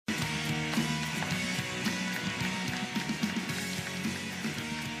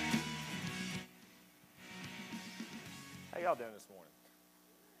y'all doing this morning?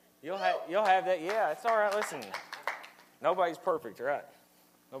 You'll have that. Yeah, it's all right. Listen, nobody's perfect, right?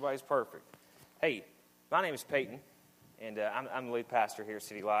 Nobody's perfect. Hey, my name is Peyton, and I'm the lead pastor here at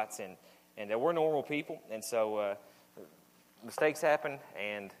City Lights, and we're normal people, and so mistakes happen,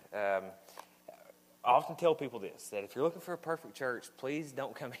 and I often tell people this, that if you're looking for a perfect church, please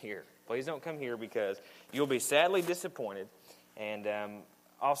don't come here. Please don't come here because you'll be sadly disappointed, and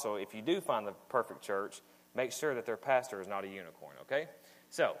also, if you do find the perfect church, make sure that their pastor is not a unicorn, okay?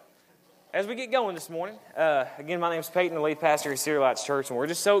 So, as we get going this morning, again, my name is Peyton, the lead pastor at City Lights Church, and we're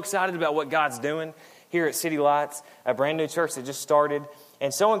just so excited about what God's doing here at City Lights, a brand new church that just started,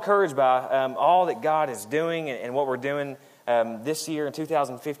 and so encouraged by all that God is doing and what we're doing this year in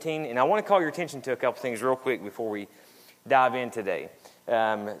 2015. And I want to call your attention to a couple things real quick before we dive in today.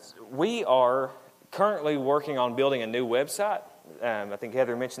 We are currently working on building a new website. I think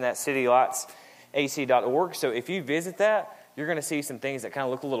Heather mentioned that, citylightsac.org. So if you visit that, you're going to see some things that kind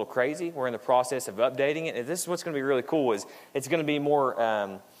of look a little crazy. We're in the process of updating it. And this is what's going to be really cool is it's going to be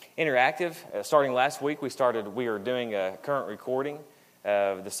more interactive. Starting last week, we are doing a current recording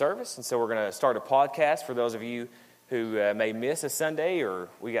of the service. And so we're going to start a podcast for those of you who may miss a Sunday, or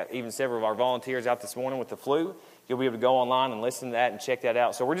we got even several of our volunteers out this morning with the flu. You'll be able to go online and listen to that and check that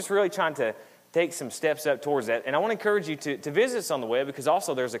out. So we're just really trying to take some steps up towards that. And I want to encourage you to visit us on the web, because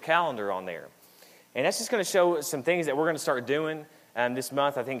also there's a calendar on there. And that's just going to show some things that we're going to start doing this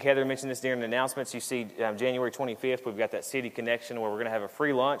month. I think Heather mentioned this during the announcements. You see January 25th, we've got that City Connection where we're going to have a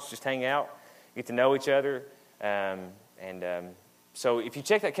free lunch, just hang out, get to know each other. So if you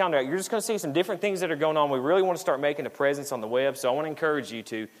check that calendar out, you're just going to see some different things that are going on. We really want to start making a presence on the web. So I want to encourage you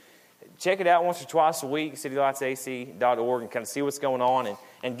to check it out once or twice a week, citylightsac.org, and kind of see what's going on.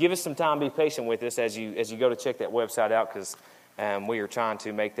 And give us some time, be patient with us as you go to check that website out, because we are trying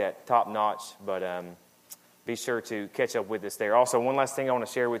to make that top notch, but be sure to catch up with us there. Also, one last thing I want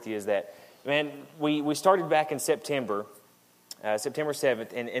to share with you is that, man, we started back in September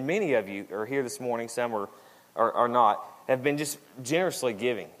 7th, and many of you are here this morning, some are not, have been just generously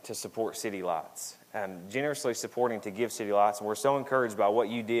giving to support City Lights, generously supporting to give City Lights, and we're so encouraged by what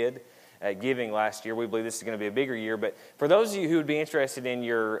you did giving last year. We believe this is going to be a bigger year, but for those of you who would be interested in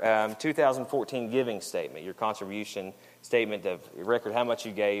your 2014 giving statement, your contribution statement of record how much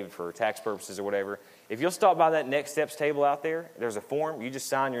you gave for tax purposes or whatever, if you'll stop by that Next Steps table out there, there's a form, you just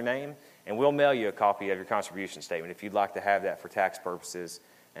sign your name, and we'll mail you a copy of your contribution statement if you'd like to have that for tax purposes,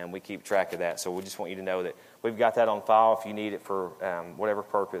 and we keep track of that. So we just want you to know that we've got that on file if you need it for whatever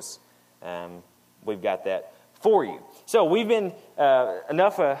purpose. We've got that for you. So we've been,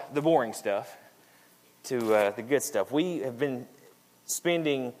 enough of the boring stuff to the good stuff. We have been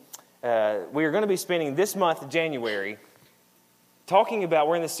spending, we are going to be spending this month of January talking about,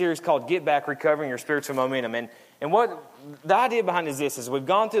 we're in this series called Get Back, Recovering Your Spiritual Momentum. And what the idea behind this is we've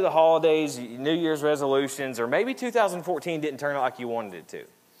gone through the holidays, New Year's resolutions, or maybe 2014 didn't turn out like you wanted it to.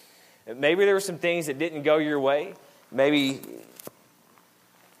 Maybe there were some things that didn't go your way. Maybe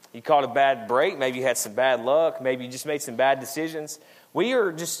you caught a bad break. Maybe you had some bad luck. Maybe you just made some bad decisions. We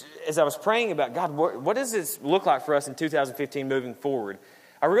are just, as I was praying about, God, what does this look like for us in 2015 moving forward?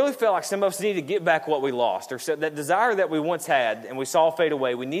 I really felt like some of us need to get back what we lost, or so that desire that we once had and we saw fade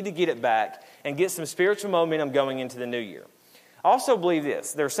away. We need to get it back and get some spiritual momentum going into the new year. I also believe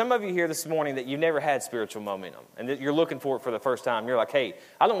this. There are some of you here this morning that you've never had spiritual momentum and that you're looking for it for the first time. You're like, hey,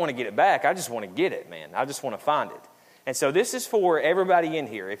 I don't want to get it back. I just want to get it, man. I just want to find it. And so this is for everybody in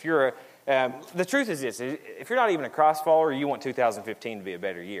here. If you're the truth is this, if you're not even a Christ follower, you want 2015 to be a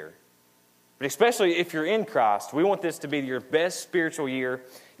better year. But especially if you're in Christ, we want this to be your best spiritual year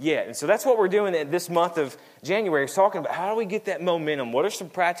yet. And so that's what we're doing this month of January, is talking about how do we get that momentum? What are some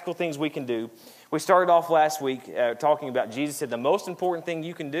practical things we can do? We started off last week talking about Jesus said the most important thing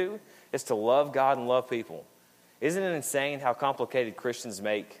you can do is to love God and love people. Isn't it insane how complicated Christians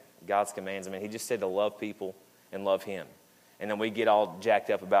make God's commands? I mean, he just said to love people and love him. And then we get all jacked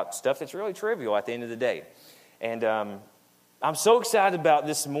up about stuff that's really trivial at the end of the day. And I'm so excited about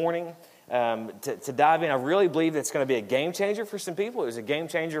this morning to dive in. I really believe it's going to be a game changer for some people. It was a game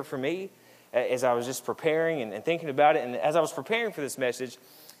changer for me as I was just preparing and thinking about it. And as I was preparing for this message,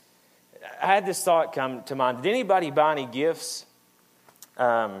 I had this thought come to mind. Did anybody buy any gifts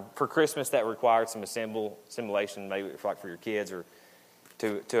for Christmas that required some assimilation, maybe for your kids or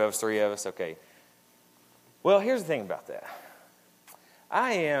two of us, three of us? Okay. Well, here's the thing about that.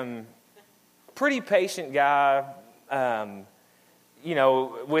 I am a pretty patient guy,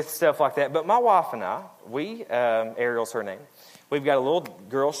 with stuff like that. But my wife and I, Ariel's her name, we've got a little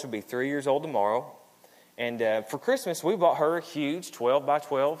girl, she'll be 3 years old tomorrow. And for Christmas, we bought her a huge 12 by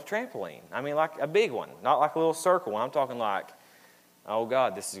 12 trampoline. I mean, like a big one, not like a little circle one. I'm talking like, oh,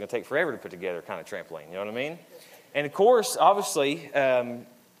 God, this is going to take forever to put together kind of trampoline. You know what I mean? And, of course, obviously,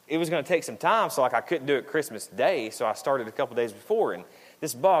 it was going to take some time, so like I couldn't do it Christmas Day, so I started a couple days before. And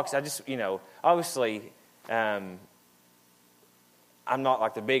this box, I just, obviously, I'm not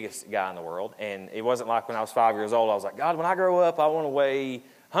like the biggest guy in the world. And it wasn't like when I was 5 years old, I was like, God, when I grow up, I want to weigh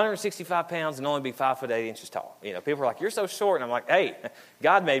 165 pounds and only be 5 foot 8 inches tall. People are like, you're so short. And I'm like, hey,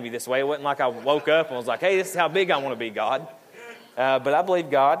 God made me this way. It wasn't like I woke up and was like, hey, this is how big I want to be, God. But I believe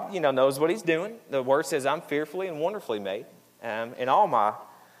God, knows what he's doing. The word says I'm fearfully and wonderfully made in all my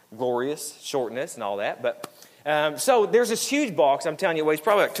glorious shortness and all that. But so there's this huge box. I'm telling you, it weighs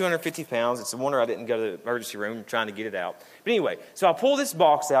probably like 250 pounds. It's a wonder I didn't go to the emergency room trying to get it out. But anyway, so I pull this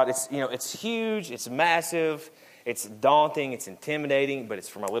box out. It's, it's huge. It's massive. It's daunting. It's intimidating. But it's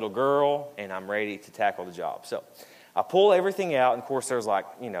for my little girl, and I'm ready to tackle the job. So I pull everything out. And, of course, there's like,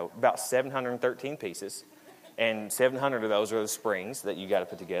 about 713 pieces. And 700 of those are the springs that you got to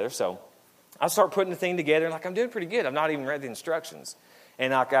put together. So I start putting the thing together, and like I'm doing pretty good. I've not even read the instructions.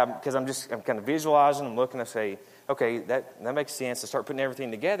 And because I'm kind of visualizing, I'm looking, I say, okay, that makes sense. I start putting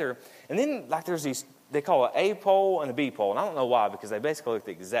everything together. And then like there's these, they call it A pole and a B pole. And I don't know why, because they basically look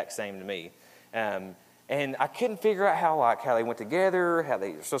the exact same to me. And I couldn't figure out how they went together, how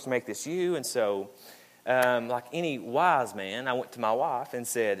they were supposed to make this U. And so like any wise man, I went to my wife and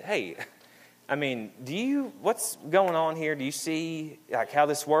said, hey, what's going on here? Do you see like how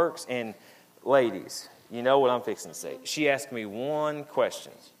this works? And ladies, you know what I'm fixing to say. She asked me one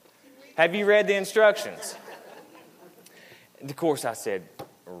question. Have you read the instructions? And of course, I said,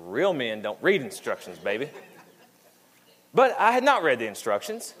 real men don't read instructions, baby. But I had not read the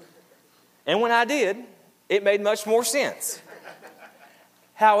instructions. And when I did, it made much more sense.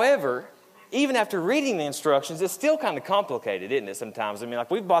 However, even after reading the instructions, it's still kind of complicated, isn't it, sometimes?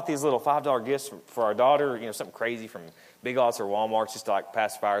 Like we've bought these little $5 gifts for our daughter, something crazy from Big Lots or Walmart, just to like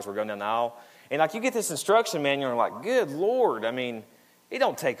pacifiers. We're going down the aisle. And like you get this instruction manual and you're like, good Lord, it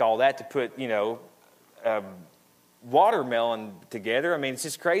don't take all that to put, a watermelon together. It's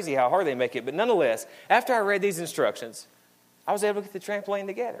just crazy how hard they make it. But nonetheless, after I read these instructions, I was able to get the trampoline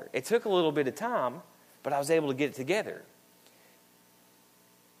together. It took a little bit of time, but I was able to get it together.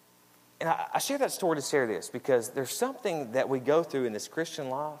 And I share that story to share this because there's something that we go through in this Christian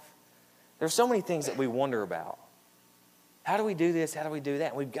life. There's so many things that we wonder about. How do we do this? How do we do that?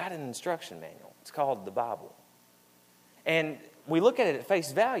 And we've got an instruction manual. It's called the Bible. And we look at it at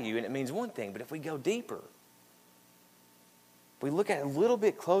face value, and it means one thing. But if we go deeper, we look at it a little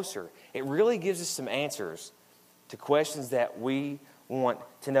bit closer, it really gives us some answers to questions that we want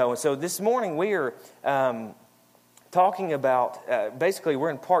to know. And so this morning we are talking about, basically we're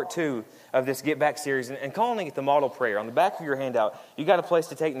in part 2 of this Get Back series and calling it the model prayer. On the back of your handout, you got a place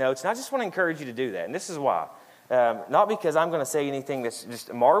to take notes. And I just want to encourage you to do that. And this is why. Not because I'm going to say anything that's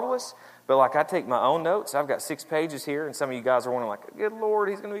just marvelous, but like I take my own notes. I've got 6 pages here, and some of you guys are wondering like, good Lord,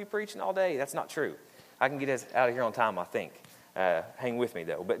 he's going to be preaching all day. That's not true. I can get us out of here on time, I think. Hang with me,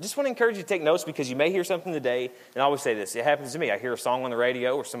 though. But just want to encourage you to take notes because you may hear something today. And I always say this. It happens to me. I hear a song on the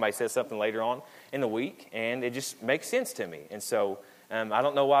radio or somebody says something later on in the week, and it just makes sense to me. And so I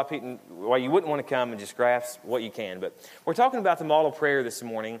don't know why you wouldn't want to come and just grasp what you can. But we're talking about the model prayer this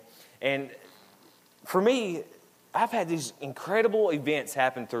morning. And for me, I've had these incredible events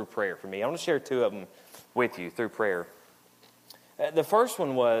happen through prayer for me. I want to share 2 of them with you through prayer. The first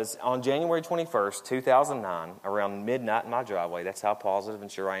one was on January 21st, 2009, around midnight in my driveway. That's how positive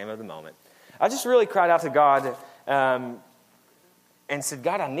and sure I am of the moment. I just really cried out to God and said,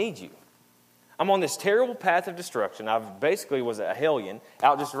 God, I need you. I'm on this terrible path of destruction. I basically was a hellion,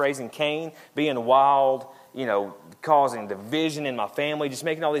 out just raising Cain, being wild, causing division in my family, just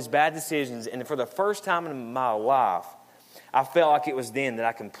making all these bad decisions. And for the first time in my life, I felt like it was then that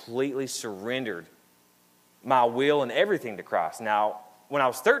I completely surrendered my will and everything to Christ. Now, when I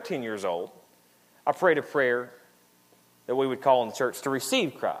was 13 years old, I prayed a prayer that we would call in the church to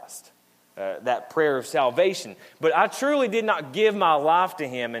receive Christ, that prayer of salvation. But I truly did not give my life to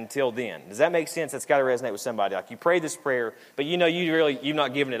Him until then. Does that make sense? That's got to resonate with somebody. Like you prayed this prayer, but you've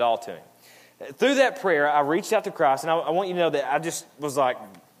not given it all to Him. Through that prayer, I reached out to Christ, and I want you to know that I just was like,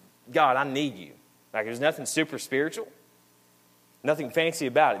 God, I need you. Like there's nothing super spiritual, nothing fancy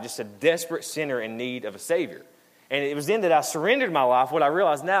about it, just a desperate sinner in need of a Savior. And it was then that I surrendered my life. What I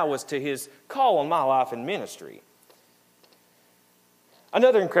realize now was to His call on my life and ministry.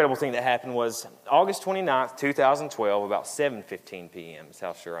 Another incredible thing that happened was August 29th, 2012, about 7:15 p.m. is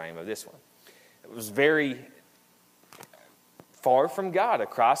how sure I am of this one. It was very far from God, a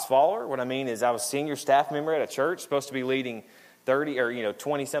Christ follower. What I mean is I was senior staff member at a church, supposed to be leading 30 or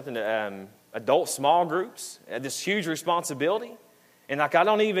 20-something adult small groups. I had this huge responsibility. And like I've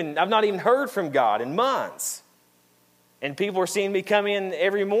not even heard from God in months. And people are seeing me come in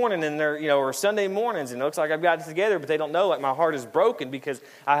every morning and they're, or Sunday mornings, and it looks like I've got it together, but they don't know, like my heart is broken because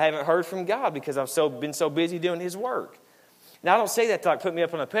I haven't heard from God because I've been so busy doing His work. Now, I don't say that to like put me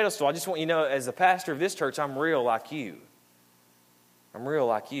up on a pedestal. I just want you to know, as a pastor of this church, I'm real like you. I'm real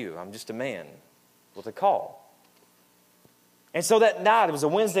like you. I'm just a man with a call. And so that night, it was a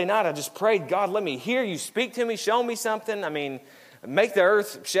Wednesday night, I just prayed, God, let me hear you. Speak to me. Show me something. I mean, make the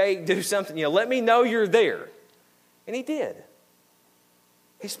earth shake, do something. Let me know you're there. And He did.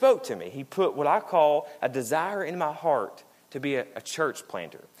 He spoke to me. He put what I call a desire in my heart to be a church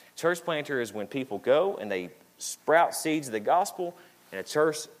planter. Church planter is when people go and they sprout seeds of the gospel and a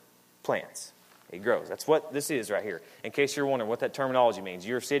church plants. It grows. That's what this is right here. In case you're wondering what that terminology means.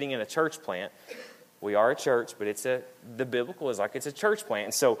 You're sitting in a church plant. We are a church, but the biblical is like it's a church plant.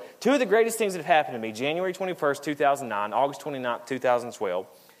 And so two of the greatest things that have happened to me, January 21st, 2009, August 29th, 2012,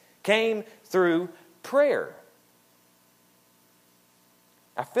 came through prayer.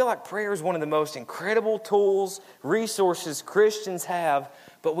 I feel like prayer is one of the most incredible tools, resources Christians have,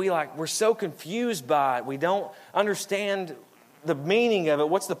 but we're so confused by it. We don't understand the meaning of it.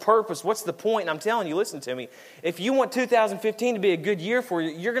 What's the purpose? What's the point? And I'm telling you, listen to me. If you want 2015 to be a good year for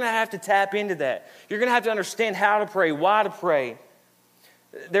you, you're going to have to tap into that. You're going to have to understand how to pray, why to pray.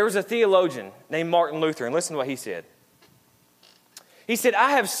 There was a theologian named Martin Luther, and listen to what he said. He said,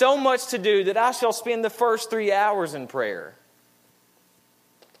 I have so much to do that I shall spend the first 3 hours in prayer.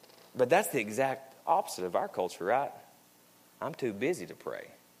 But that's the exact opposite of our culture, right? I'm too busy to pray.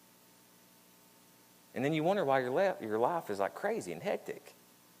 And then you wonder why your life is like crazy and hectic.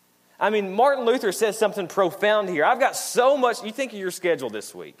 I mean, Martin Luther says something profound here. I've got so much. You think of your schedule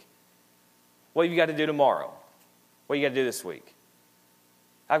this week. What have you got to do tomorrow? What you got to do this week?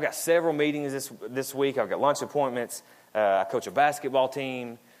 I've got several meetings this week. I've got lunch appointments. I coach a basketball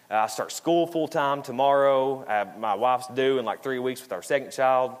team. I start school full-time tomorrow. My wife's due in like 3 weeks with our second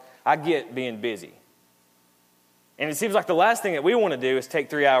child. I get being busy. And it seems like the last thing that we want to do is take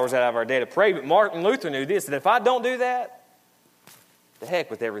 3 hours out of our day to pray. But Martin Luther knew this, that if I don't do that, the heck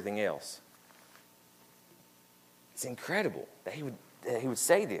with everything else. It's incredible that he would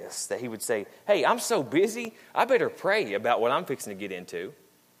say this, that he would say, hey, I'm so busy, I better pray about what I'm fixing to get into.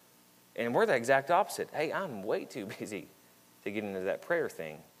 And we're the exact opposite. Hey, I'm way too busy to get into that prayer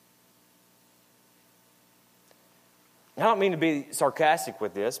thing. I don't mean to be sarcastic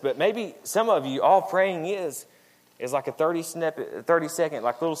with this, but maybe some of you, all praying is like a 30-second,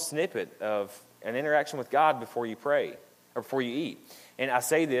 like little snippet of an interaction with God before you pray or before you eat. And I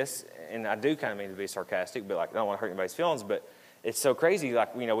say this, and I do kind of mean to be sarcastic, but like I don't want to hurt anybody's feelings. But it's so crazy,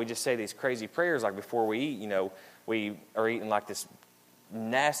 like we just say these crazy prayers, like before we eat. We are eating like this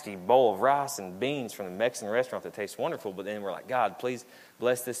nasty bowl of rice and beans from the Mexican restaurant that tastes wonderful, but then we're like, God, please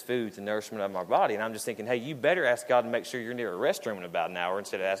bless this food to nourishment of my body. And I'm just thinking, hey, you better ask God to make sure you're near a restroom in about an hour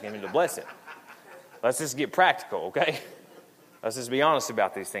instead of asking Him to bless it. Let's just get practical, okay? Let's just be honest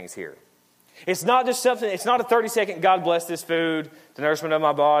about these things here. It's not just something, it's not a 30-second, God bless this food to nourishment of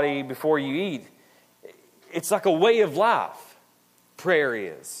my body before you eat. It's like a way of life, prayer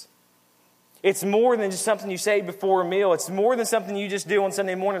is. It's more than just something you say before a meal. It's more than something you just do on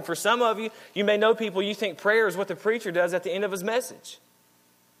Sunday morning. For some of you, you may know people, you think prayer is what the preacher does at the end of his message.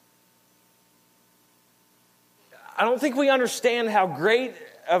 I don't think we understand how great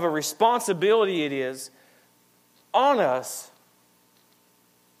of a responsibility it is on us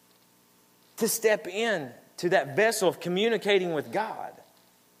to step in to that vessel of communicating with God.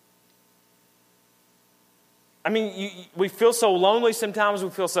 I mean, we feel so lonely sometimes.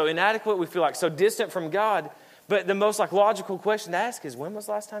 We feel so inadequate. We feel like so distant from God. But the most logical question to ask is, when was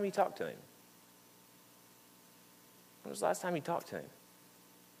the last time you talked to Him? When was the last time you talked to Him?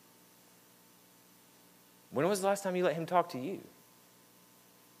 When was the last time you let Him talk to you?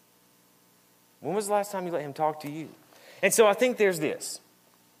 When was the last time you let Him talk to you? And so I think there's this.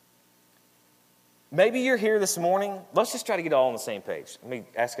 Maybe you're here this morning. Let's just try to get all on the same page. Let me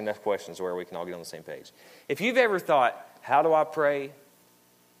ask enough questions where we can all get on the same page. If you've ever thought, how do I pray?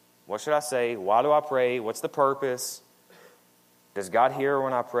 What should I say? Why do I pray? What's the purpose? Does God hear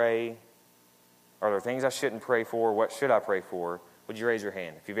when I pray? Are there things I shouldn't pray for? What should I pray for? Would you raise your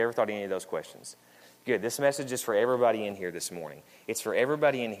hand if you've ever thought any of those questions? Good. This message is for everybody in here this morning. It's for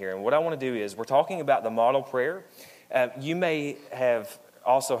everybody in here. And what I want to do is, we're talking about the model prayer. You may have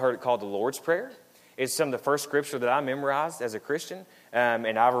also heard it called the Lord's Prayer. It's some of the first scripture that I memorized as a Christian.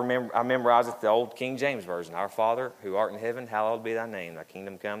 And I memorized it the old King James Version. Our Father, who art in heaven, hallowed be thy name. Thy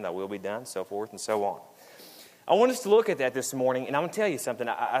kingdom come, thy will be done, so forth and so on. I want us to look at that this morning, and I'm going to tell you something.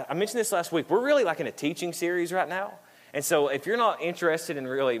 I mentioned this last week. We're really like in a teaching series right now. And so if you're not interested in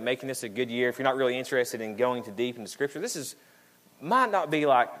really making this a good year, if you're not really interested in going too deep into Scripture, might not be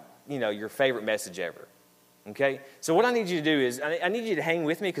like, your favorite message ever. Okay? So what I need you to do is, I need you to hang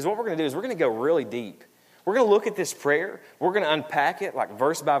with me, because what we're going to do is we're going to go really deep. We're going to look at this prayer. We're going to unpack it like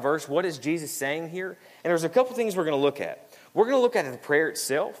verse by verse. What is Jesus saying here? And there's a couple things we're going to look at. We're going to look at the prayer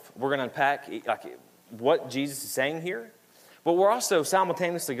itself. We're going to unpack like what Jesus is saying here. But we're also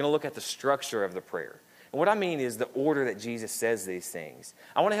simultaneously going to look at the structure of the prayer. And what I mean is the order that Jesus says these things.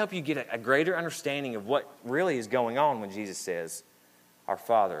 I want to help you get a greater understanding of what really is going on when Jesus says, "Our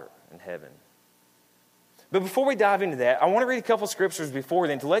Father in heaven." But before we dive into that, I want to read a couple scriptures before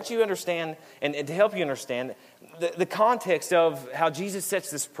then to let you understand and to help you understand the context of how Jesus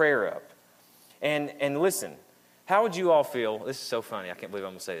sets this prayer up. And listen, how would you all feel? This is so funny. I can't believe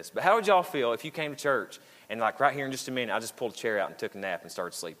I'm going to say this. But how would you all feel if you came to church and like right here in just a minute, I just pulled a chair out and took a nap and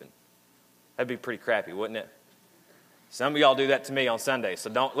started sleeping? That'd be pretty crappy, wouldn't it? Some of y'all do that to me on Sunday. So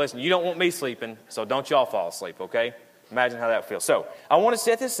don't listen. You don't want me sleeping, so don't y'all fall asleep, okay? Imagine how that feels. So I want to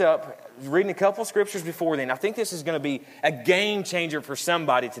set this up, reading a couple scriptures before then. I think this is going to be a game changer for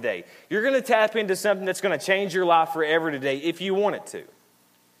somebody today. You're going to tap into something that's going to change your life forever today if you want it to.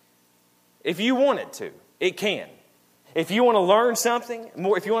 If you want it to, it can. If you want to learn something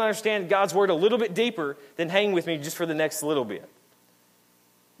more, if you want to understand God's Word a little bit deeper, then hang with me just for the next little bit.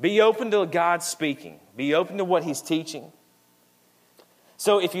 Be open to God speaking. Be open to what He's teaching.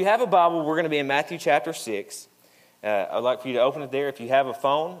 So if you have a Bible, we're going to be in Matthew chapter 6. I'd like for you to open it there. If you have a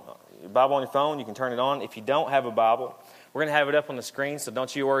phone, your Bible on your phone, you can turn it on. If you don't have a Bible, we're going to have it up on the screen, so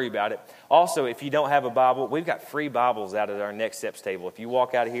don't you worry about it. Also, if you don't have a Bible, we've got free Bibles out at our Next Steps table. If you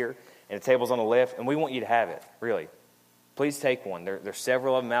walk out of here, and the table's on the left, and we want you to have it, really. Please take one. There's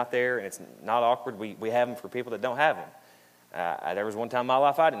several of them out there, and it's not awkward. We have them for people that don't have them. There was one time in my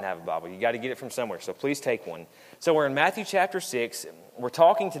life I didn't have a Bible. You got to get it from somewhere, so please take one. So we're in Matthew chapter 6. We're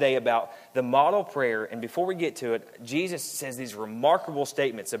talking today about the model prayer, and before we get to it, Jesus says these remarkable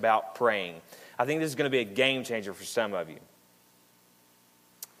statements about praying. I think this is going to be a game changer for some of you.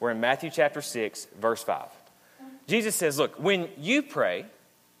 We're in Matthew chapter 6, verse 5. Jesus says, look, when you pray,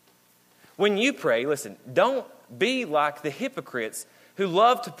 listen, don't be like the hypocrites who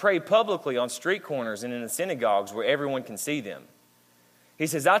love to pray publicly on street corners and in the synagogues where everyone can see them. He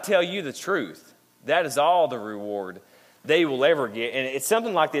says, I tell you the truth. That is all the reward they will ever get. And it's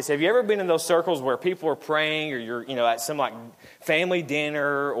something like this. Have you ever been in those circles where people are praying, or you're at some like family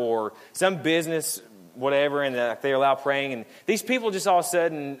dinner or some business, whatever, and they allow praying, and these people just all of a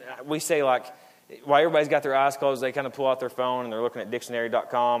sudden, we say like, while everybody's got their eyes closed, they kind of pull out their phone and they're looking at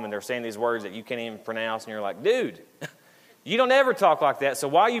dictionary.com and they're saying these words that you can't even pronounce, and you're like, dude, you don't ever talk like that, so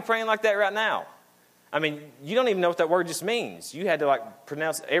why are you praying like that right now? I mean, you don't even know what that word just means. You had to like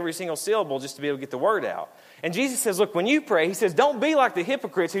pronounce every single syllable just to be able to get the word out. And Jesus says, look, when you pray, he says, don't be like the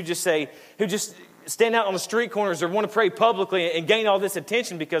hypocrites who just stand out on the street corners or want to pray publicly and gain all this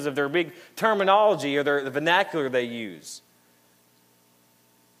attention because of their big terminology or the vernacular they use.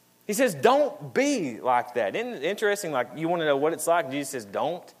 He says, don't be like that. Isn't it interesting? Like, you want to know what it's like? Jesus says,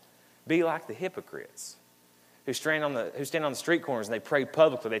 don't be like the hypocrites who stand on the street corners and they pray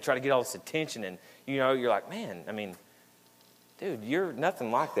publicly. They try to get all this attention, and you're like, man, I mean, dude, you're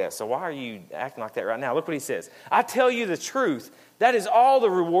nothing like that. So why are you acting like that right now? Look what he says. I tell you the truth. That is all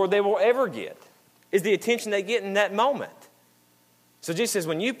the reward they will ever get, is the attention they get in that moment. So Jesus says,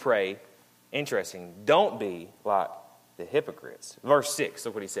 when you pray, interesting, don't be like the hypocrites. Verse 6,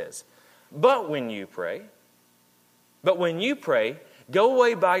 look what he says. But when you pray, go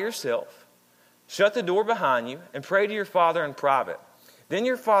away by yourself, shut the door behind you, and pray to your Father in private. Then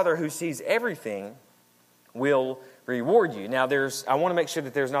your Father who sees everything will reward you. Now, I want to make sure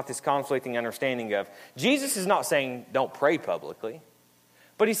that there's not this conflicting understanding of, Jesus is not saying don't pray publicly.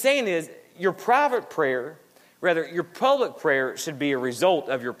 But he's saying is, your public prayer should be a result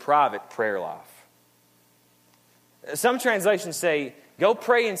of your private prayer life. Some translations say, go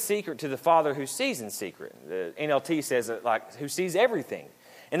pray in secret to the Father who sees in secret. The NLT says it like, who sees everything.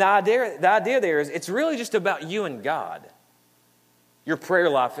 And the idea there is, it's really just about you and God. Your prayer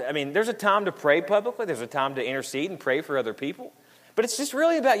life. I mean, there's a time to pray publicly. There's a time to intercede and pray for other people. But it's just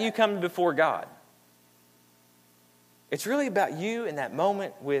really about you coming before God. It's really about you in that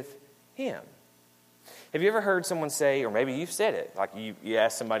moment with Him. Have you ever heard someone say, or maybe you've said it, like you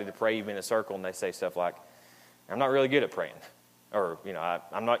ask somebody to pray, you've been in a circle, and they say stuff like, I'm not really good at praying. Or,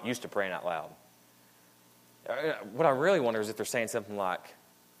 I'm not used to praying out loud. What I really wonder is if they're saying something like,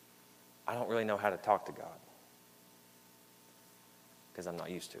 I don't really know how to talk to God because I'm not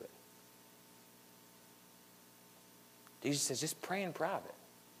used to it. Jesus says, just pray in private.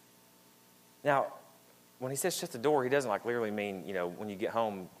 Now, when he says shut the door, he doesn't like literally mean, when you get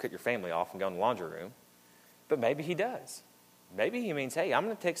home, cut your family off and go in the laundry room. But maybe he does. Maybe he means, hey, I'm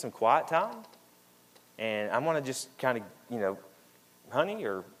going to take some quiet time and I'm going to just kind of, honey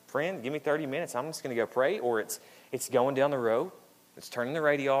or friend, give me 30 minutes. I'm just going to go pray. Or it's going down the road. It's turning the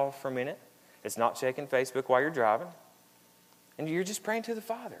radio off for a minute. It's not checking Facebook while you're driving. And you're just praying to the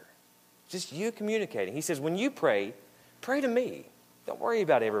Father. Just you communicating. He says, when you pray, pray to me. Don't worry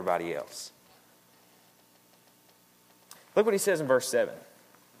about everybody else. Look what he says in verse 7.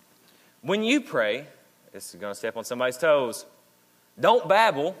 When you pray, this is going to step on somebody's toes, don't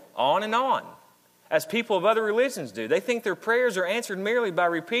babble on and on, as people of other religions do. They think their prayers are answered merely by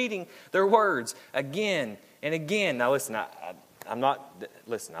repeating their words again and again. Now listen, I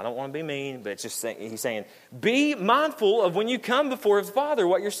don't want to be mean, but it's just he's saying, be mindful of when you come before the Father,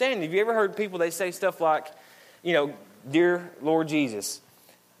 what you're saying. Have you ever heard people, they say stuff like, dear Lord Jesus,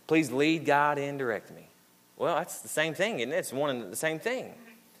 please lead, guide, and direct me. Well, that's the same thing, isn't it? It's one and the same thing.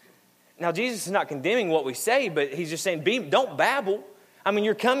 Now, Jesus is not condemning what we say, but he's just saying, don't babble. I mean,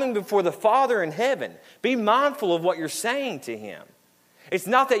 you're coming before the Father in heaven. Be mindful of what you're saying to him. It's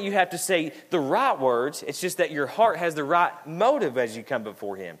not that you have to say the right words. It's just that your heart has the right motive as you come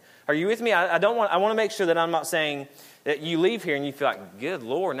before him. Are you with me? I want to make sure that I'm not saying that you leave here and you feel like, good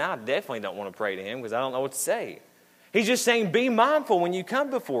Lord, now I definitely don't want to pray to him because I don't know what to say. He's just saying, be mindful when you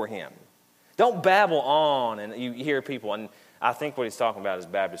come before him. Don't babble on. And you hear people, and I think what he's talking about is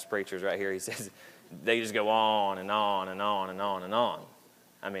Baptist preachers right here. He says they just go on and on and on and on and on.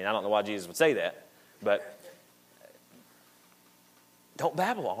 I mean, I don't know why Jesus would say that, but don't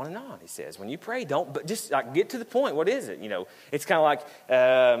babble on and on, he says. When you pray, but just get to the point. What is it? It's kind of like,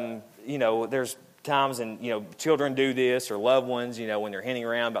 there's times and, children do this or loved ones, when they're hinting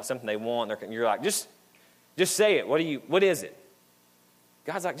around about something they want, you're like, just say it. What is it?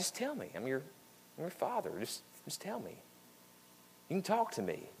 God's like, just tell me. I'm your Father. Just tell me. You can talk to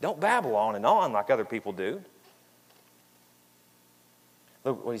me. Don't babble on and on like other people do.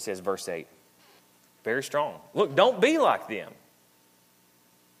 Look what he says, verse 8. Very strong. Look, don't be like them.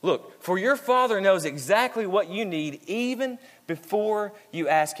 Look, for your Father knows exactly what you need even before you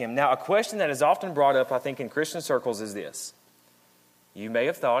ask him. Now, a question that is often brought up, I think, in Christian circles is this. You may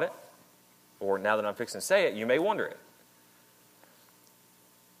have thought it, or now that I'm fixing to say it, you may wonder it.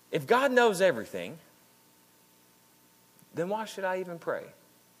 If God knows everything, then why should I even pray?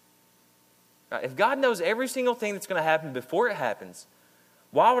 If God knows every single thing that's going to happen before it happens,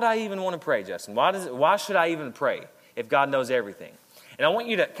 why would I even want to pray, Justin? Why should I even pray if God knows everything? And I want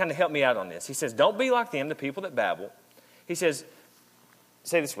you to kind of help me out on this. He says, don't be like them, the people that babble. He says,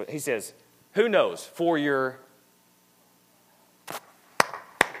 say this, he says, who knows, for your...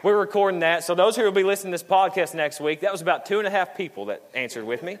 We're recording that, so those who will be listening to this podcast next week, that was about 2.5 people that answered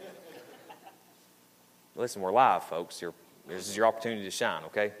with me. Listen, we're live, folks. This is your opportunity to shine,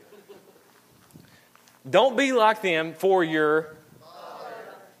 okay? Don't be like them, for your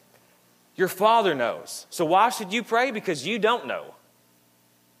Father knows. So why should you pray? Because you don't know.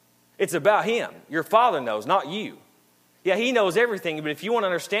 It's about him. Your Father knows, not you. Yeah, he knows everything, but if you want to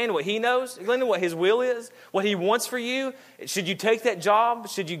understand what he knows, Glenda, what his will is, what he wants for you, should you take that job?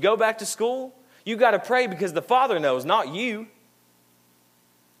 Should you go back to school? You got to pray because the Father knows, not you.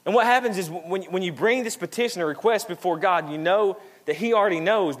 And what happens is when you bring this petition or request before God, you know that he already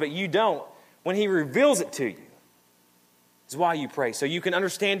knows, but you don't. When he reveals it to you, is why you pray, so you can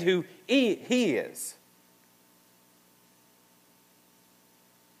understand who he is.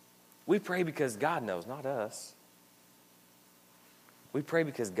 We pray because God knows, not us. We pray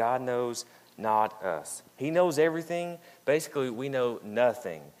because God knows, not us. He knows everything. Basically, we know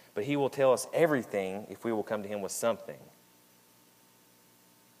nothing. But he will tell us everything if we will come to him with something.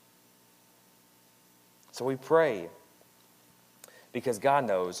 So we pray because God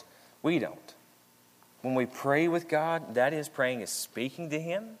knows, we don't. When we pray with God, that is, praying is speaking to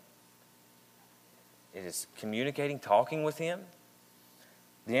him. It is communicating, talking with him.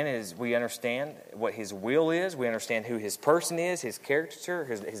 Then as we understand what his will is, we understand who his person is, his character,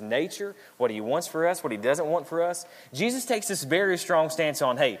 his nature, what he wants for us, what he doesn't want for us. Jesus takes this very strong stance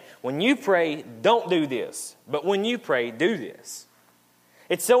on, hey, when you pray, don't do this. But when you pray, do this.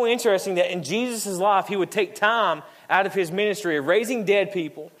 It's so interesting that in Jesus' life, he would take time out of his ministry of raising dead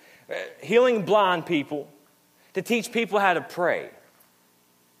people, healing blind people, to teach people how to pray.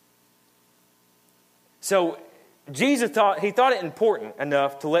 So Jesus thought it important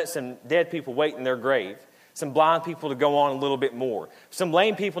enough to let some dead people wait in their grave Some blind people to go on a little bit more. Some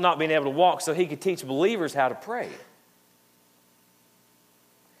lame people not being able to walk so he could teach believers how to pray.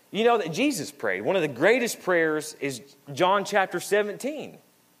 You know that Jesus prayed. One of the greatest prayers is John chapter 17.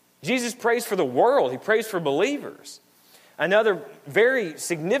 Jesus prays for the world. He prays for believers. Another very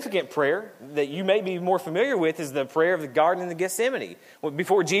significant prayer that you may be more familiar with is the prayer of the Garden of Gethsemane,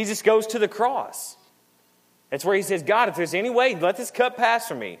 before Jesus goes to the cross. That's where he says, God, if there's any way, let this cup pass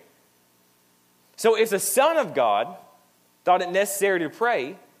from me. So if the Son of God thought it necessary to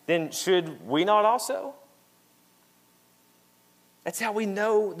pray, then should we not also? That's how we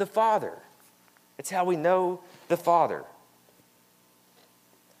know the Father. It's how we know the Father.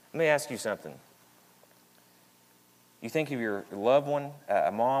 Let me ask you something. You think of your loved one,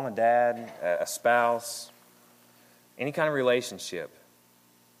 a mom, a dad, a spouse, any kind of relationship.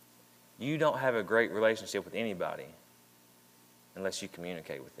 You don't have a great relationship with anybody unless you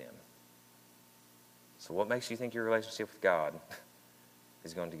communicate with them. So what makes you think your relationship with God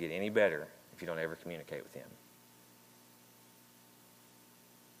is going to get any better if you don't ever communicate with Him?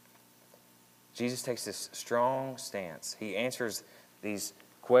 Jesus takes this strong stance. He answers these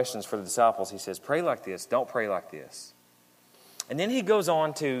questions for the disciples. He says, pray like this, don't pray like this. And then he goes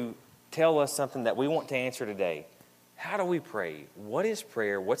on to tell us something that we want to answer today. How do we pray? What is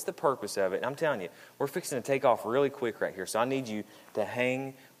prayer? What's the purpose of it? And I'm telling you, we're fixing to take off really quick right here. So I need you to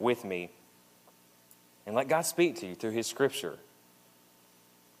hang with me and let God speak to you through His Scripture.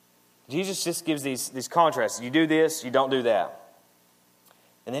 Jesus just gives these contrasts. You do this, you don't do that.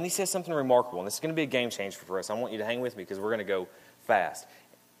 And then He says something remarkable. And this is going to be a game changer for us. I want you to hang with me because we're going to go fast.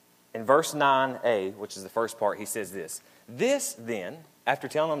 In verse 9a, which is the first part, He says this. This then, after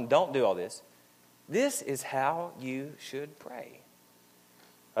telling them don't do all this, this is how you should pray.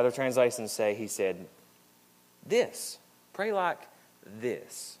 Other translations say He said this. Pray like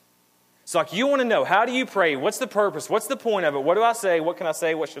this. It's like you want to know, how do you pray? What's the purpose? What's the point of it? What do I say? What can I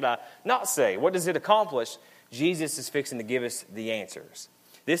say? What should I not say? What does it accomplish? Jesus is fixing to give us the answers.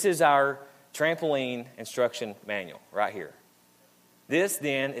 This is our trampoline instruction manual right here. This,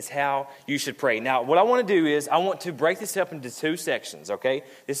 then, is how you should pray. Now, what I want to do is I want to break this up into two sections, okay?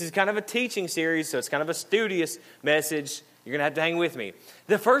 This is kind of a teaching series, so it's kind of a studious message. You're going to have to hang with me.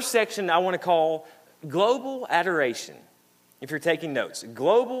 The first section I want to call Global Adoration. If you're taking notes,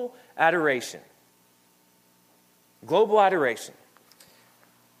 Global Adoration. Global Adoration.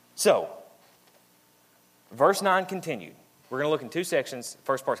 So, verse 9 continued. We're going to look in two sections.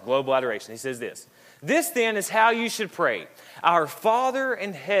 First part's Global Adoration. He says this. This then is how you should pray. Our Father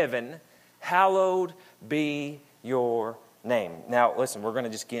in heaven, hallowed be your name. Now, listen, we're going to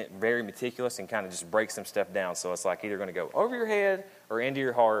just get very meticulous and kind of just break some stuff down. So it's like either going to go over your head or into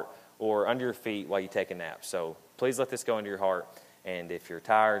your heart or under your feet while you take a nap. So please let this go into your heart. And if you're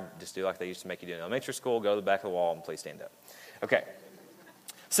tired, just do like they used to make you do in elementary school. Go to the back of the wall and please stand up. Okay.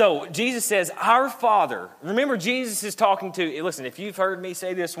 So Jesus says, our Father. Remember, Jesus is talking to, listen, if you've heard me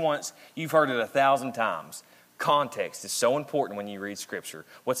say this once, you've heard it 1,000 times. Context is so important when you read Scripture.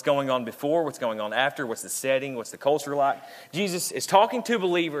 What's going on before, what's going on after, what's the setting, what's the culture like. Jesus is talking to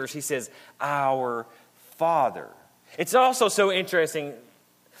believers. He says, our Father. It's also so interesting.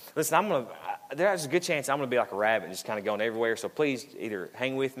 Listen, there's a good chance I'm going to be like a rabbit just kind of going everywhere. So please either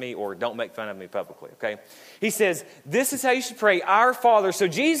hang with me or don't make fun of me publicly, okay? He says, this is how you should pray, our Father. So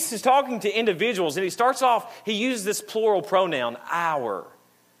Jesus is talking to individuals, and he starts off, he uses this plural pronoun, our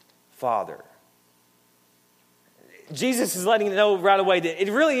Father. Jesus is letting you know right away that it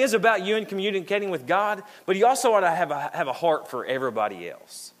really is about you and communicating with God, but you also ought to have a heart for everybody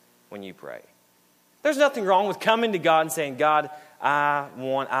else when you pray. There's nothing wrong with coming to God and saying, God,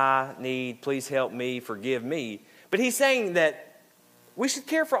 I need, please help me, forgive me. But he's saying that we should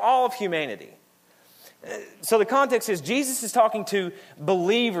care for all of humanity. So the context is Jesus is talking to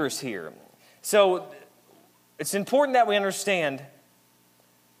believers here. So it's important that we understand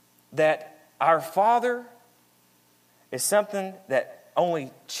that our Father is something that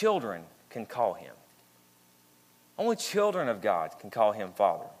only children can call Him. Only children of God can call Him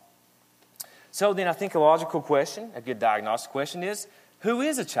Father. So then I think a logical question, a good diagnostic question is, who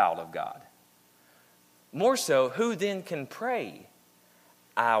is a child of God? More so, who then can pray,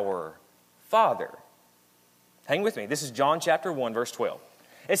 our Father? Hang with me. This is John chapter 1, verse 12.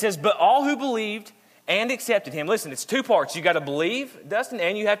 It says, but all who believed and accepted Him. Listen, it's two parts. You got to believe, Dustin,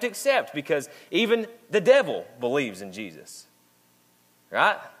 and you have to accept, because even the devil believes in Jesus.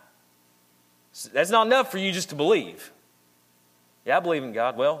 Right? That's not enough for you just to believe. Yeah, I believe in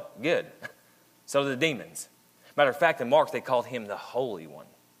God. Well, good. So do the demons. Matter of fact, in Mark, they called Him the Holy One.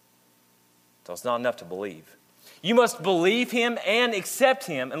 So it's not enough to believe. You must believe Him and accept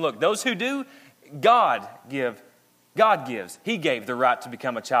Him. And look, those who do God gives. He gave the right to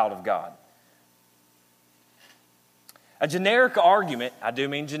become a child of God. A generic argument, I do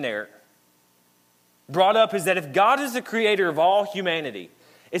mean generic, brought up is that if God is the creator of all humanity,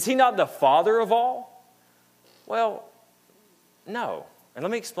 is he not the father of all? Well, no. And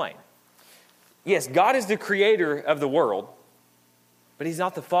let me explain. Yes, God is the creator of the world, but he's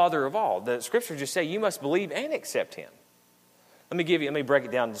not the father of all. The scriptures just say you must believe and accept him. Let me break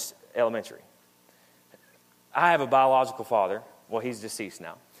it down just elementary. I have a biological father. Well, he's deceased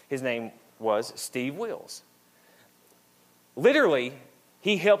now. His name was Steve Wills. Literally,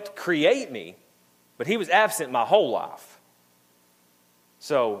 he helped create me, but he was absent my whole life.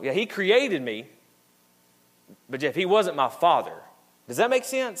 So, yeah, he created me, but Jeff, he wasn't my father. Does that make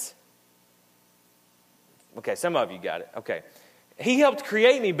sense? Okay, some of you got it. Okay. He helped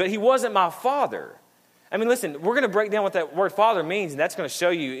create me, but he wasn't my father. I mean, listen, we're going to break down what that word father means, and that's going to show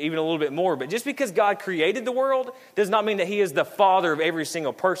you even a little bit more. But just because God created the world does not mean that he is the father of every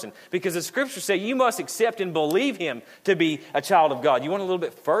single person. Because the scriptures say you must accept and believe him to be a child of God. You want a little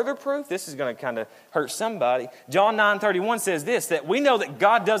bit further proof? This is going to kind of hurt somebody. John 9:31 says this, that we know that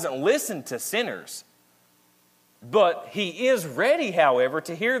God doesn't listen to sinners. But he is ready, however,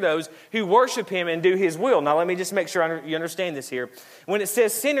 to hear those who worship him and do his will. Now, let me just make sure you understand this here. When it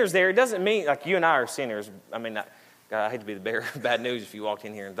says sinners there, it doesn't mean like you and I are sinners. I mean, I hate to be the bearer of bad news if you walked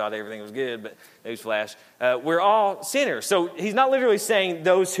in here and thought everything was good, but newsflash, we're all sinners. So he's not literally saying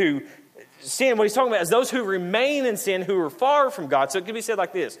those who sin. What he's talking about is those who remain in sin, who are far from God. So it can be said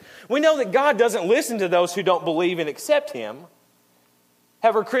like this. We know that God doesn't listen to those who don't believe and accept him.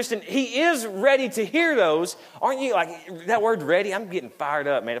 However, Christian, he is ready to hear those. Aren't you? Like, that word ready, I'm getting fired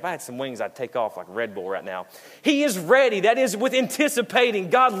up, man. If I had some wings, I'd take off like Red Bull right now. He is ready. That is with anticipating.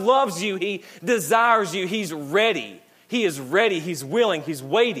 God loves you. He desires you. He's ready. He is ready. He's willing. He's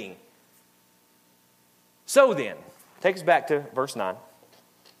waiting. So then, take us back to verse 9.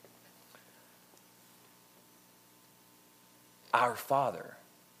 Our Father.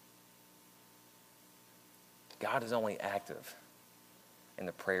 God is only active in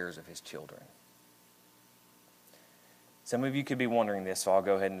the prayers of his children. Some of you could be wondering this, so I'll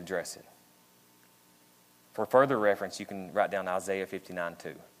go ahead and address it. For further reference, you can write down Isaiah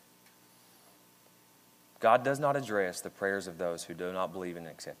 59:2. God does not address the prayers of those who do not believe and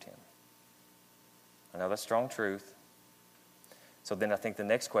accept him. I know that's strong truth. So then I think the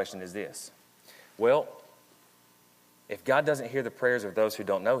next question is this. Well, if God doesn't hear the prayers of those who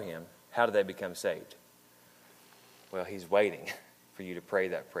don't know him, how do they become saved? Well, he's waiting for you to pray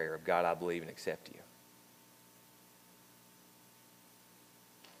that prayer of God, I believe and accept you.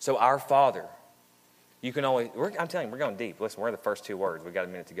 So our Father, you can only, I'm telling you, we're going deep. Listen, we're in the first two words. We've got a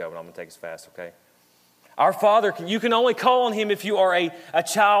minute to go, but I'm going to take us fast, okay? Our Father, you can only call on him if you are a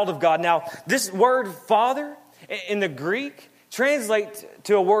child of God. Now, this word Father in the Greek translates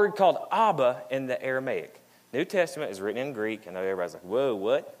to a word called Abba in the Aramaic. New Testament is written in Greek. I know everybody's like, whoa,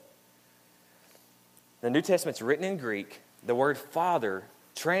 what? The New Testament's written in Greek. The word Father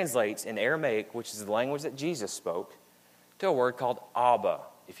translates in Aramaic, which is the language that Jesus spoke, to a word called Abba.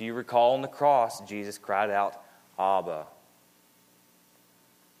 If you recall on the cross, Jesus cried out, Abba.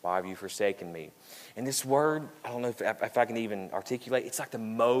 Why have you forsaken me? And this word, I don't know if I can even articulate, it's like the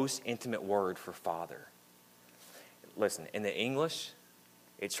most intimate word for Father. Listen, in the English,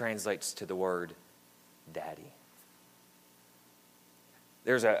 it translates to the word Daddy.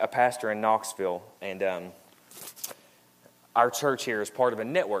 There's a pastor in Knoxville, and our church here is part of a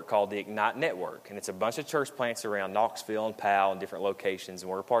network called the Ignite Network. And it's a bunch of church plants around Knoxville and Powell and different locations, and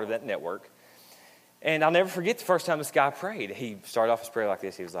we're a part of that network. And I'll never forget the first time this guy prayed. He started off his prayer like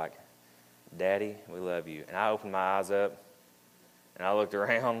this. He was like, Daddy, we love you. And I opened my eyes up, and I looked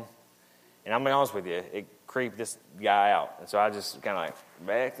around, and I'm going to be honest with you, it creeped this guy out. And so I just kind of like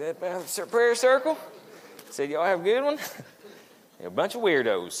backed up the prayer circle, said, y'all have a good one? A bunch of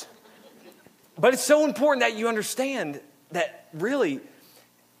weirdos. But it's so important that you understand that really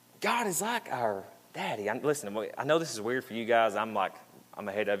God is like our daddy. Listen, I know this is weird for you guys. I'm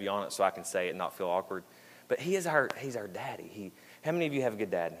ahead of you on it so I can say it and not feel awkward. But he's our daddy. How many of you have a good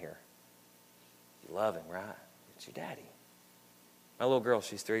dad in here? You love him, right? It's your daddy. My little girl,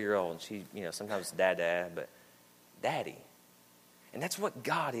 she's 3-year-old, and she, sometimes it's dad, but daddy. And that's what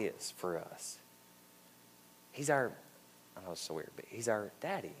God is for us. He's our, I know it's so weird, but he's our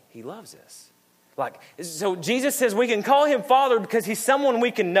daddy. He loves us. So Jesus says we can call him Father because he's someone we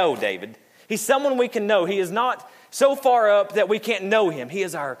can know, David. He's someone we can know. He is not so far up that we can't know him. He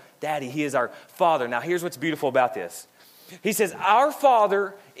is our daddy. He is our Father. Now, here's what's beautiful about this. He says, our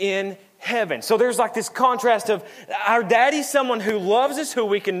Father in heaven. So there's like this contrast of our daddy, someone who loves us, who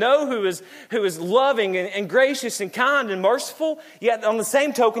we can know, who is loving and gracious and kind and merciful. Yet on the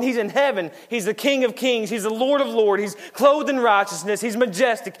same token, he's in heaven. He's the King of kings. He's the Lord of lords. He's clothed in righteousness. He's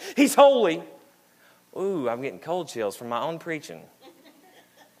majestic. He's holy. Ooh, I'm getting cold chills from my own preaching.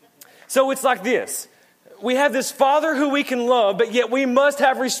 So it's like this. We have this Father who we can love, but yet we must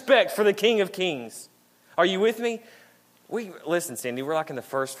have respect for the King of kings. Are you with me? Listen, Cindy, we're like in the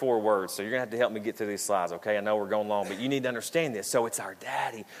first 4 words, so you're going to have to help me get through these slides, okay? I know we're going long, but you need to understand this. So it's our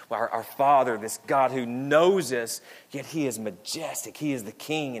daddy, our Father, this God who knows us, yet he is majestic. He is the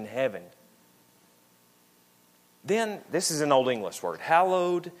King in heaven. Then, this is an Old English word,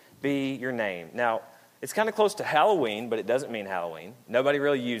 hallowed be your name. Now, it's kind of close to Halloween, but it doesn't mean Halloween. Nobody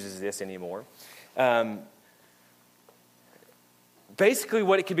really uses this anymore. Basically,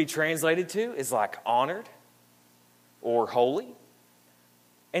 what it could be translated to is like honored or holy.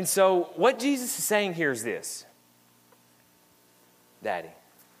 And so what Jesus is saying here is this. Daddy,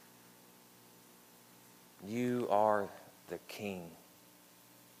 you are the King.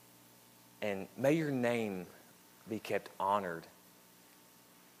 And may your name be kept honored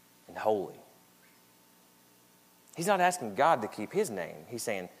and holy. He's not asking God to keep his name. He's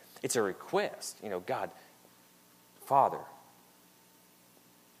saying it's a request. God, Father,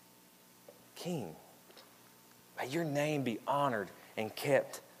 King, may your name be honored and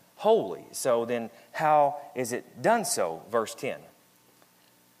kept holy. So then how is it done so? Verse 10.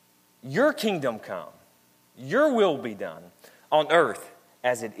 Your kingdom come. Your will be done on earth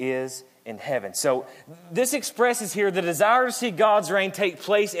as it is in heaven. So this expresses here the desire to see God's reign take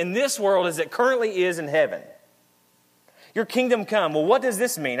place in this world as it currently is in heaven. Your kingdom come. Well, what does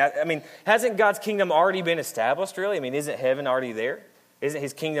this mean? I mean, hasn't God's kingdom already been established, really? I mean, isn't heaven already there? Isn't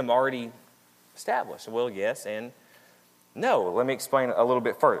his kingdom already established? Well, yes and no. Let me explain a little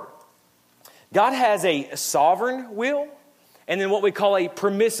bit further. God has a sovereign will and then what we call a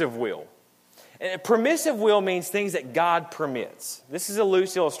permissive will. And a permissive will means things that God permits. This is a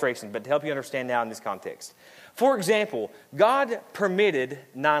loose illustration, but to help you understand now in this context. For example, God permitted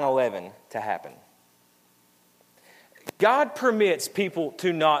 9/11 to happen. God permits people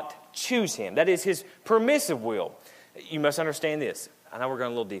to not choose him. That is his permissive will. You must understand this. I know we're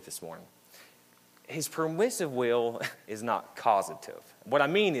going a little deep this morning. His permissive will is not causative. What I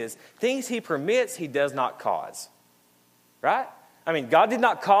mean is, things he permits, he does not cause. Right? I mean, God did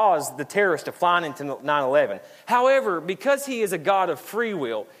not cause the terrorists to fly into 9/11. However, because he is a God of free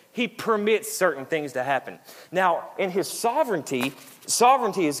will, he permits certain things to happen. Now, in his sovereignty is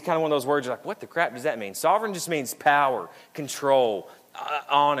kind of one of those words you're like, what the crap does that mean? Sovereign just means power, control,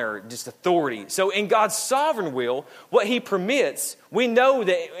 honor, just authority. So in God's sovereign will, what he permits, we know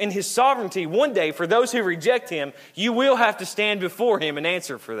that in his sovereignty, one day, for those who reject him, you will have to stand before him and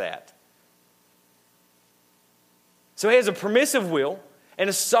answer for that. So he has a permissive will and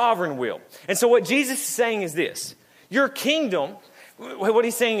a sovereign will. And so what Jesus is saying is this. Your kingdom, what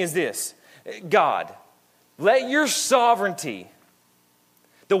he's saying is this. God, let your sovereignty,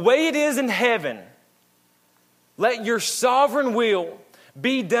 the way it is in heaven, let your sovereign will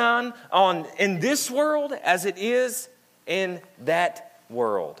be done in this world as it is in that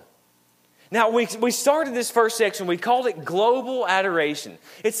world. Now, we started this first section, we called it global adoration.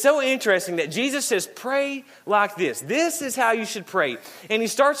 It's so interesting that Jesus says, pray like this. This is how you should pray. And he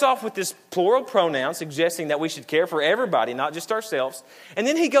starts off with this plural pronoun, suggesting that we should care for everybody, not just ourselves. And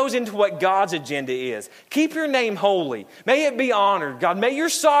then he goes into what God's agenda is. Keep your name holy. May it be honored. God, may your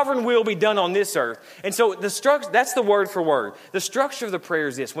sovereign will be done on this earth. And so that's the word for word. The structure of the prayer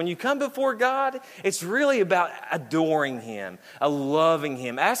is this. When you come before God, it's really about adoring him, loving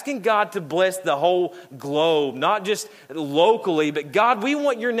him, asking God to bless the whole globe, not just locally, but God, we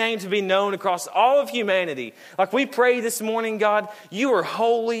want your name to be known across all of humanity. Like we pray this morning, God, you are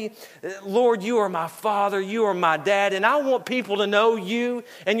holy. Lord, you are my Father, you are my Dad, and I want people to know you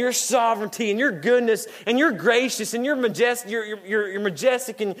and your sovereignty and your goodness and your gracious and your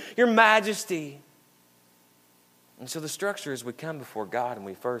majestic and your majesty. And so the structure is we come before God and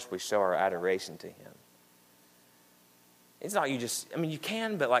we show our adoration to him. It's not you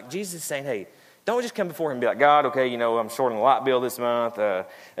can, but like Jesus is saying, hey, don't just come before him and be like, God, okay, I'm short on the light bill this month.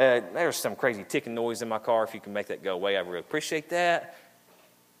 There's some crazy ticking noise in my car. If you can make that go away, I really appreciate that.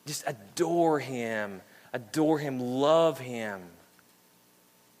 Just adore him, love him.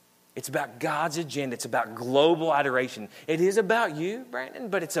 It's about God's agenda. It's about global adoration. It is about you, Brandon,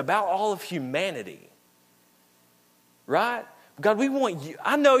 but it's about all of humanity. Right? God, we want you.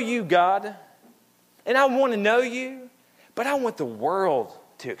 I know you, God, and I want to know you. But I want the world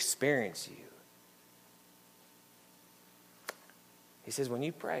to experience you. He says, when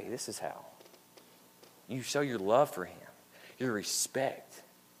you pray, this is how. You show your love for him, your respect.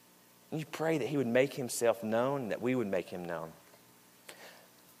 And you pray that he would make himself known, that we would make him known.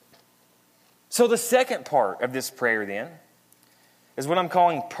 So the second part of this prayer then is what I'm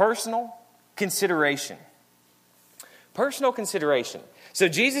calling personal consideration. Personal consideration. So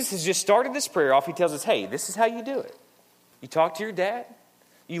Jesus has just started this prayer off. He tells us, hey, this is how you do it. You talk to your dad.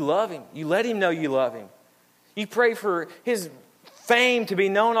 You love him. You let him know you love him. You pray for his fame to be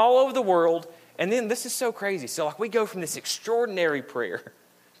known all over the world. And then this is so crazy. So like we go from this extraordinary prayer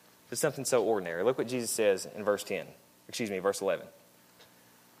to something so ordinary. Look what Jesus says in verse 11.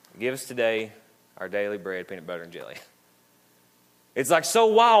 Give us today our daily bread, peanut butter, and jelly. It's like so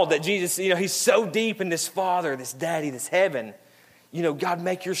wild that Jesus, he's so deep in this Father, this Daddy, this heaven. God,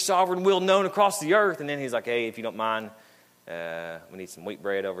 make your sovereign will known across the earth. And then he's like, hey, if you don't mind, we need some wheat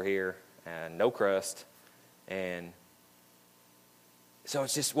bread over here and no crust. And so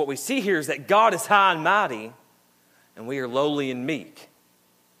it's just what we see here is that God is high and mighty and we are lowly and meek.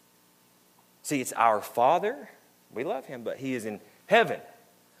 See, it's our Father. We love him, but he is in heaven.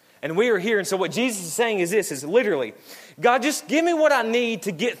 And we are here. And so what Jesus is saying is this, is literally, God, just give me what I need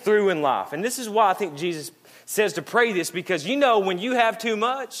to get through in life. And this is why I think Jesus says to pray this, because when you have too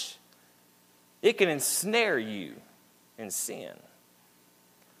much, it can ensnare you in sin.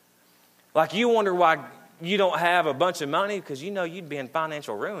 Like you wonder why you don't have a bunch of money, because you'd be in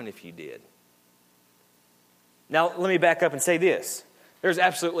financial ruin if you did. Now, let me back up and say this. There's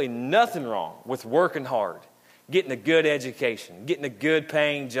absolutely nothing wrong with working hard, getting a good education, getting a good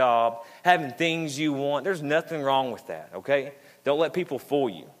paying job, having things you want. There's nothing wrong with that, okay? Don't let people fool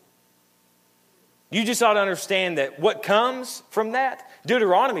you. You just ought to understand that what comes from that,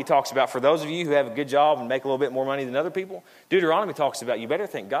 Deuteronomy talks about, for those of you who have a good job and make a little bit more money than other people, Deuteronomy talks about you better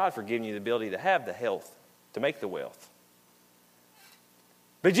thank God for giving you the ability to have the health, to make the wealth.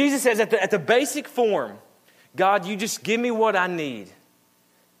 But Jesus says at the basic form, God, you just give me what I need.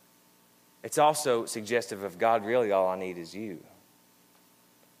 It's also suggestive of God, really all I need is you.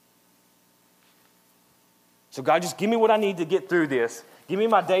 So God, just give me what I need to get through this. Give me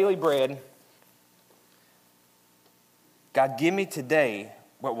my daily bread. God, give me today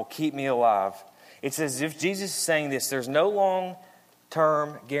what will keep me alive. It's as if Jesus is saying this. There's no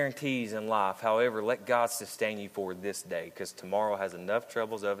long-term guarantees in life. However, let God sustain you for this day, because tomorrow has enough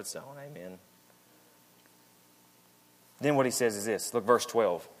troubles of its own. Amen. Then what he says is this. Look, verse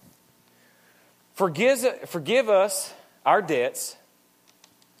 12. Forgive us our debts.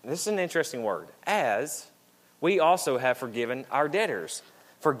 This is an interesting word. As we also have forgiven our debtors.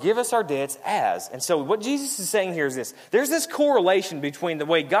 Forgive us our debts as. And so what Jesus is saying here is this. There's this correlation between the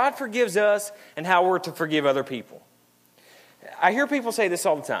way God forgives us and how we're to forgive other people. I hear people say this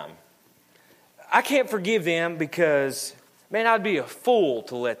all the time. I can't forgive them because, man, I'd be a fool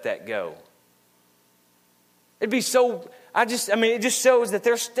to let that go. It'd be so... it just shows that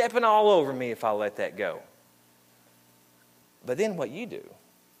they're stepping all over me if I let that go. But then what you do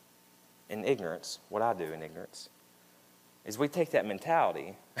in ignorance, what I do in ignorance, is we take that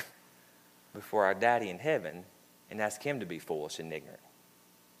mentality before our daddy in heaven and ask him to be foolish and ignorant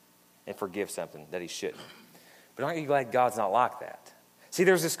and forgive something that he shouldn't. But aren't you glad God's not like that? See,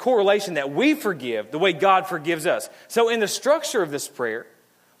 there's this correlation that we forgive the way God forgives us. So in the structure of this prayer,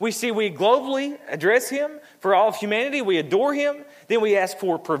 we see we globally address him for all of humanity. We adore him. Then we ask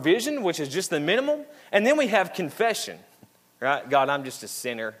for provision, which is just the minimum. And then we have confession. Right? God, I'm just a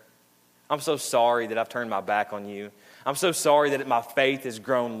sinner. I'm so sorry that I've turned my back on you. I'm so sorry that my faith has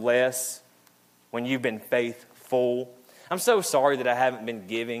grown less when you've been faithful. I'm so sorry that I haven't been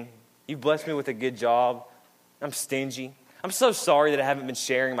giving. You've blessed me with a good job. I'm stingy. I'm so sorry that I haven't been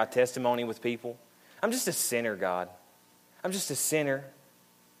sharing my testimony with people. I'm just a sinner, God. I'm just a sinner.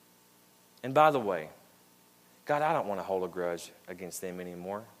 And by the way, God, I don't want to hold a grudge against them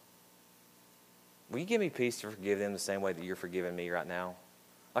anymore. Will you give me peace to forgive them the same way that you're forgiving me right now?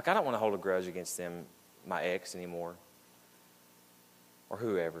 Like, I don't want to hold a grudge against them, my ex anymore, or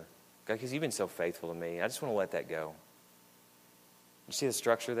whoever. God, because you've been so faithful to me. I just want to let that go. You see the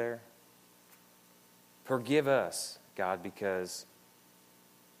structure there? Forgive us, God, because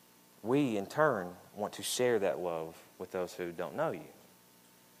we, in turn, want to share that love with those who don't know you.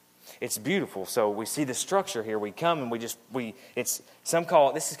 It's beautiful. So we see the structure here. We come and some call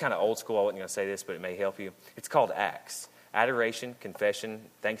it, this is kind of old school. I wasn't going to say this, but it may help you. It's called ACTS. Adoration, confession,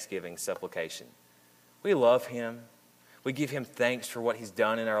 thanksgiving, supplication. We love him. We give him thanks for what he's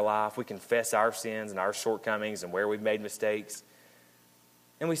done in our life. We confess our sins and our shortcomings and where we've made mistakes.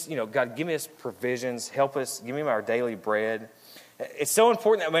 And we, God, give us provisions. Help us. Give me our daily bread. It's so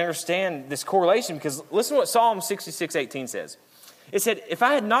important that we understand this correlation, because listen to what Psalm 66:18 says. It said, if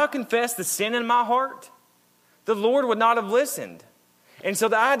I had not confessed the sin in my heart, the Lord would not have listened. And so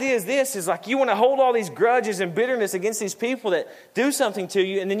the idea is this, is like you want to hold all these grudges and bitterness against these people that do something to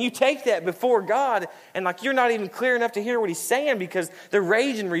you, and then you take that before God, and like you're not even clear enough to hear what he's saying because the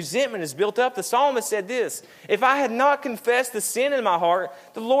rage and resentment is built up. The psalmist said this, if I had not confessed the sin in my heart,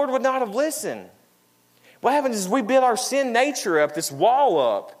 the Lord would not have listened. What happens is we build our sin nature up, this wall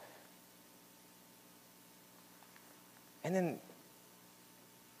up. And then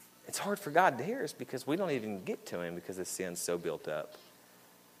it's hard for God to hear us because we don't even get to him because the sin's so built up.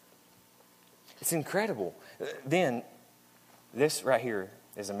 It's incredible. Then, this right here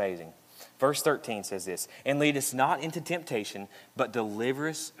is amazing. Verse 13 says this, and lead us not into temptation, but deliver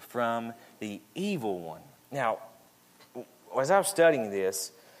us from the evil one. Now, as I was studying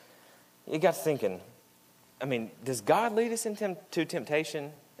this, it got to thinking, I mean, does God lead us into temptation?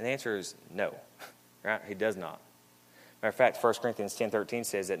 And the answer is no, right? He does not. Matter of fact, 1 Corinthians 10:13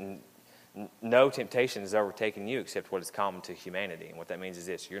 says that no temptation has overtaken you except what is common to humanity. And what that means is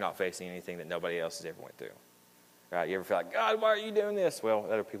this, you're not facing anything that nobody else has ever went through. Right? You ever feel like, God, why are you doing this? Well,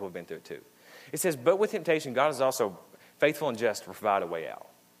 other people have been through it too. It says, but with temptation, God is also faithful and just to provide a way out.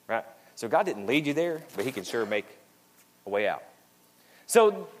 Right? So God didn't lead you there, but he can sure make a way out.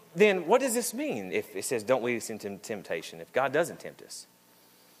 So then what does this mean if it says don't lead us into temptation, if God doesn't tempt us?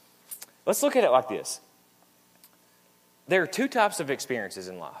 Let's look at it like this. There are two types of experiences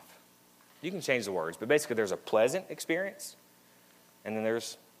in life. You can change the words, but basically there's a pleasant experience, and then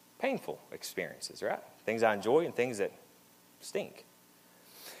there's painful experiences, right? Things I enjoy and things that stink.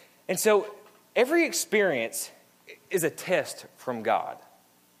 And so every experience is a test from God.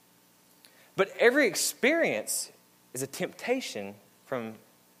 But every experience is a temptation from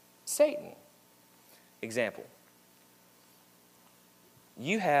Satan. Example.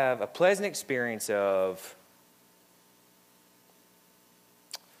 You have a pleasant experience of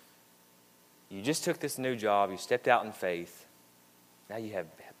you just took this new job, you stepped out in faith, now you have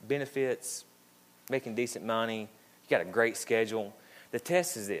benefits, making decent money, you got a great schedule. The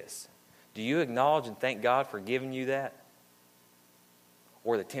test is this. Do you acknowledge and thank God for giving you that?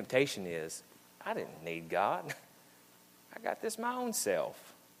 Or the temptation is, I didn't need God. I got this my own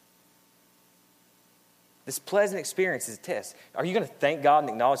self. This pleasant experience is a test. Are you going to thank God and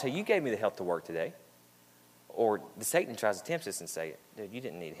acknowledge, hey, you gave me the health to work today? Or the Satan tries to tempt us and say, dude, you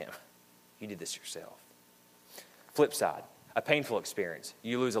didn't need him. You did this yourself. Flip side, a painful experience.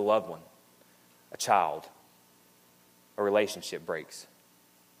 You lose a loved one, a child, a relationship breaks.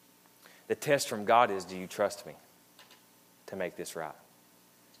 The test from God is, do you trust me to make this right?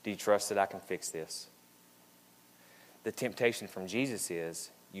 Do you trust that I can fix this? The temptation from Jesus is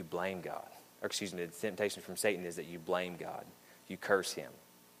you blame God. Or excuse me, the temptation from Satan is that you blame God. You curse him.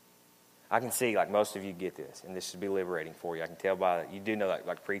 I can see, like most of you get this, and this should be liberating for you. I can tell by, you do know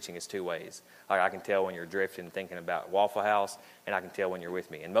like preaching is two ways. Like I can tell when you're drifting thinking about Waffle House, and I can tell when you're with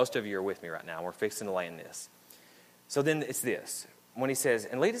me. And most of you are with me right now. We're fixing to land this. So then it's this. When he says,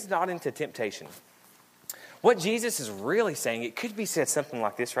 and lead us not into temptation. What Jesus is really saying, it could be said something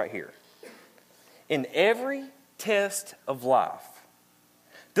like this right here. In every test of life,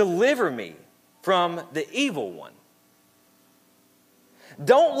 deliver me from the evil one.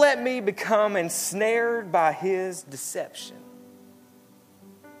 Don't let me become ensnared by his deception.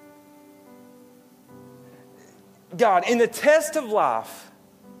 God, in the test of life,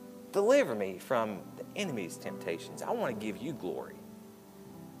 deliver me from the enemy's temptations. I want to give you glory.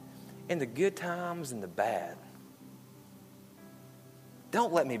 In the good times and the bad,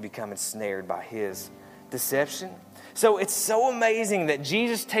 don't let me become ensnared by his deception. So it's so amazing that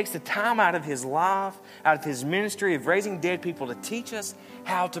Jesus takes the time out of his life, out of his ministry of raising dead people to teach us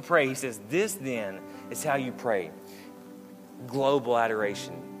how to pray. He says, this then is how you pray. Global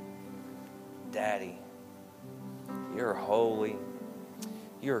adoration. Daddy, you're holy.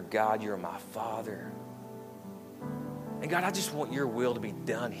 You're God. You're my Father. And God, I just want your will to be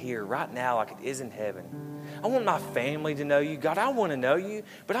done here right now like it is in heaven. I want my family to know you. God, I want to know you,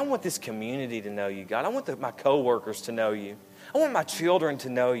 but I want this community to know you. God, I want my coworkers to know you. I want my children to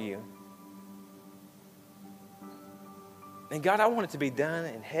know you. And God, I want it to be done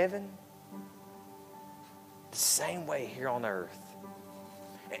in heaven the same way here on earth.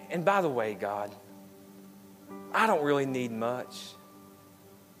 And by the way, God, I don't really need much.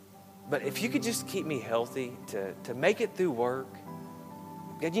 But if you could just keep me healthy to make it through work.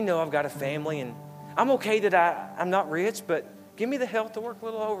 God, you know I've got a family, and I'm okay that I'm not rich, but give me the health to work a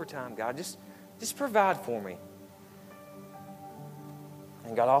little overtime, God. Just provide for me.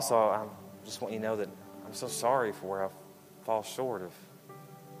 And God, also, I just want you to know that I'm so sorry for where I fall short of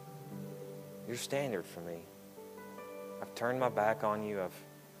your standard for me. I've turned my back on you. I've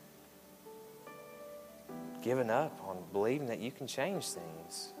given up on believing that you can change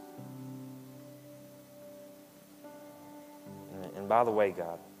things. And by the way,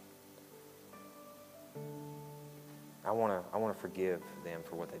 God, I want to forgive them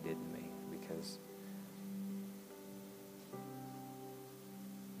for what they did to me, because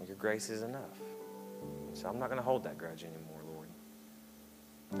your grace is enough. So I'm not going to hold that grudge anymore, Lord.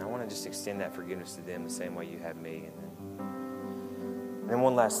 And I want to just extend that forgiveness to them the same way you have me. And then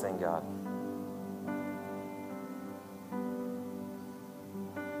one last thing, God.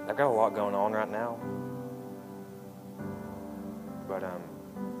 I've got a lot going on right now. But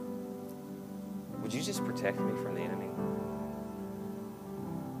would you just protect me from the enemy?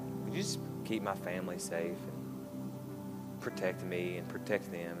 Would you just keep my family safe and protect me and protect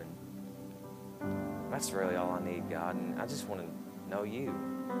them? And that's really all I need, God. And I just want to know you.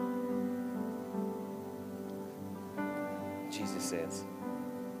 Jesus says,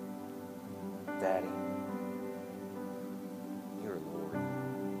 Daddy, you're Lord.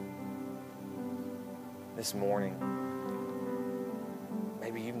 This morning,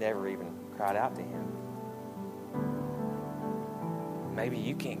 maybe you've never even cried out to Him. Maybe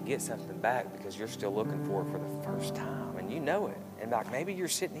you can't get something back because you're still looking for it for the first time, and you know it. And like maybe you're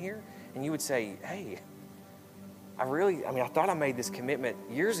sitting here and you would say, hey, I thought I made this commitment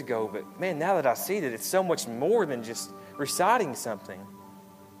years ago, but man, now that I see that it's so much more than just reciting something,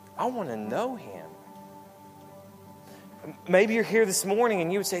 I want to know Him. Maybe you're here this morning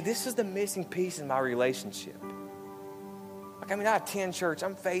and you would say, this is the missing piece in my relationship. I attend church.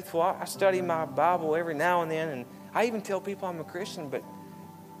 I'm faithful. I study my Bible every now and then. And I even tell people I'm a Christian. But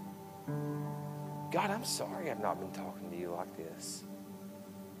God, I'm sorry I've not been talking to you like this.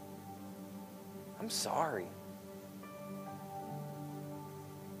 I'm sorry.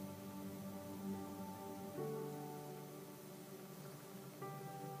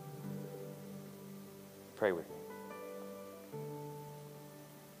 Pray with me.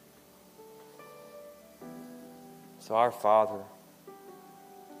 So our Father,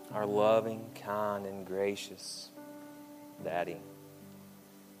 our loving, kind, and gracious Daddy,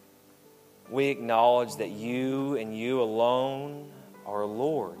 we acknowledge that you and you alone are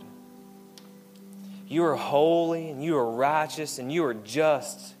Lord. You are holy and you are righteous and you are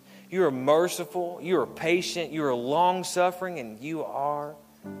just. You are merciful, you are patient, you are long-suffering, and you are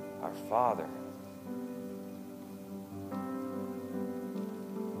our Father.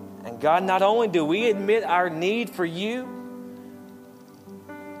 And God, not only do we admit our need for you,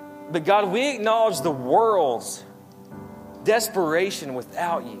 but God, we acknowledge the world's desperation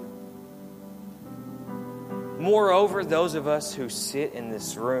without you. Moreover, those of us who sit in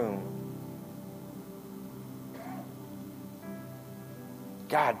this room,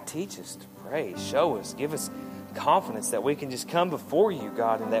 God, teach us to pray. Show us. Give us confidence that we can just come before you,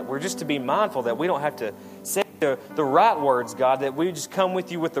 God, and that we're just to be mindful that we don't have to say the right words, God, that we just come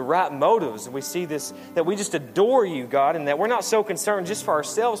with you with the right motives. And we see this, that we just adore you, God, and that we're not so concerned just for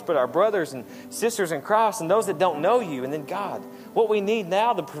ourselves, but our brothers and sisters in Christ and those that don't know you. And then, God, what we need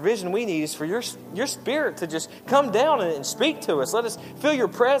now, the provision we need is for your Spirit to just come down and speak to us. Let us feel your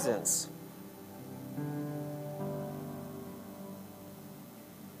presence.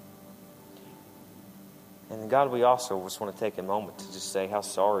 And God, we also just want to take a moment to just say how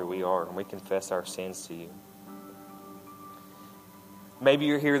sorry we are, and we confess our sins to you. Maybe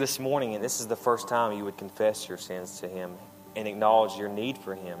you're here this morning and this is the first time you would confess your sins to Him and acknowledge your need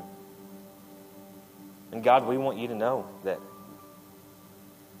for Him. And God, we want you to know that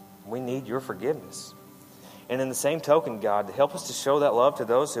we need your forgiveness. And in the same token, God, to help us to show that love to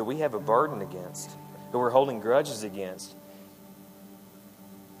those who we have a burden against, who we're holding grudges against.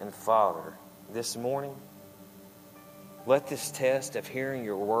 And Father, this morning, let this test of hearing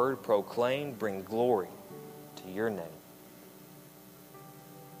your word proclaimed bring glory to your name.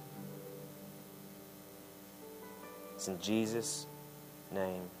 It's in Jesus'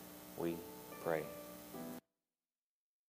 name we pray.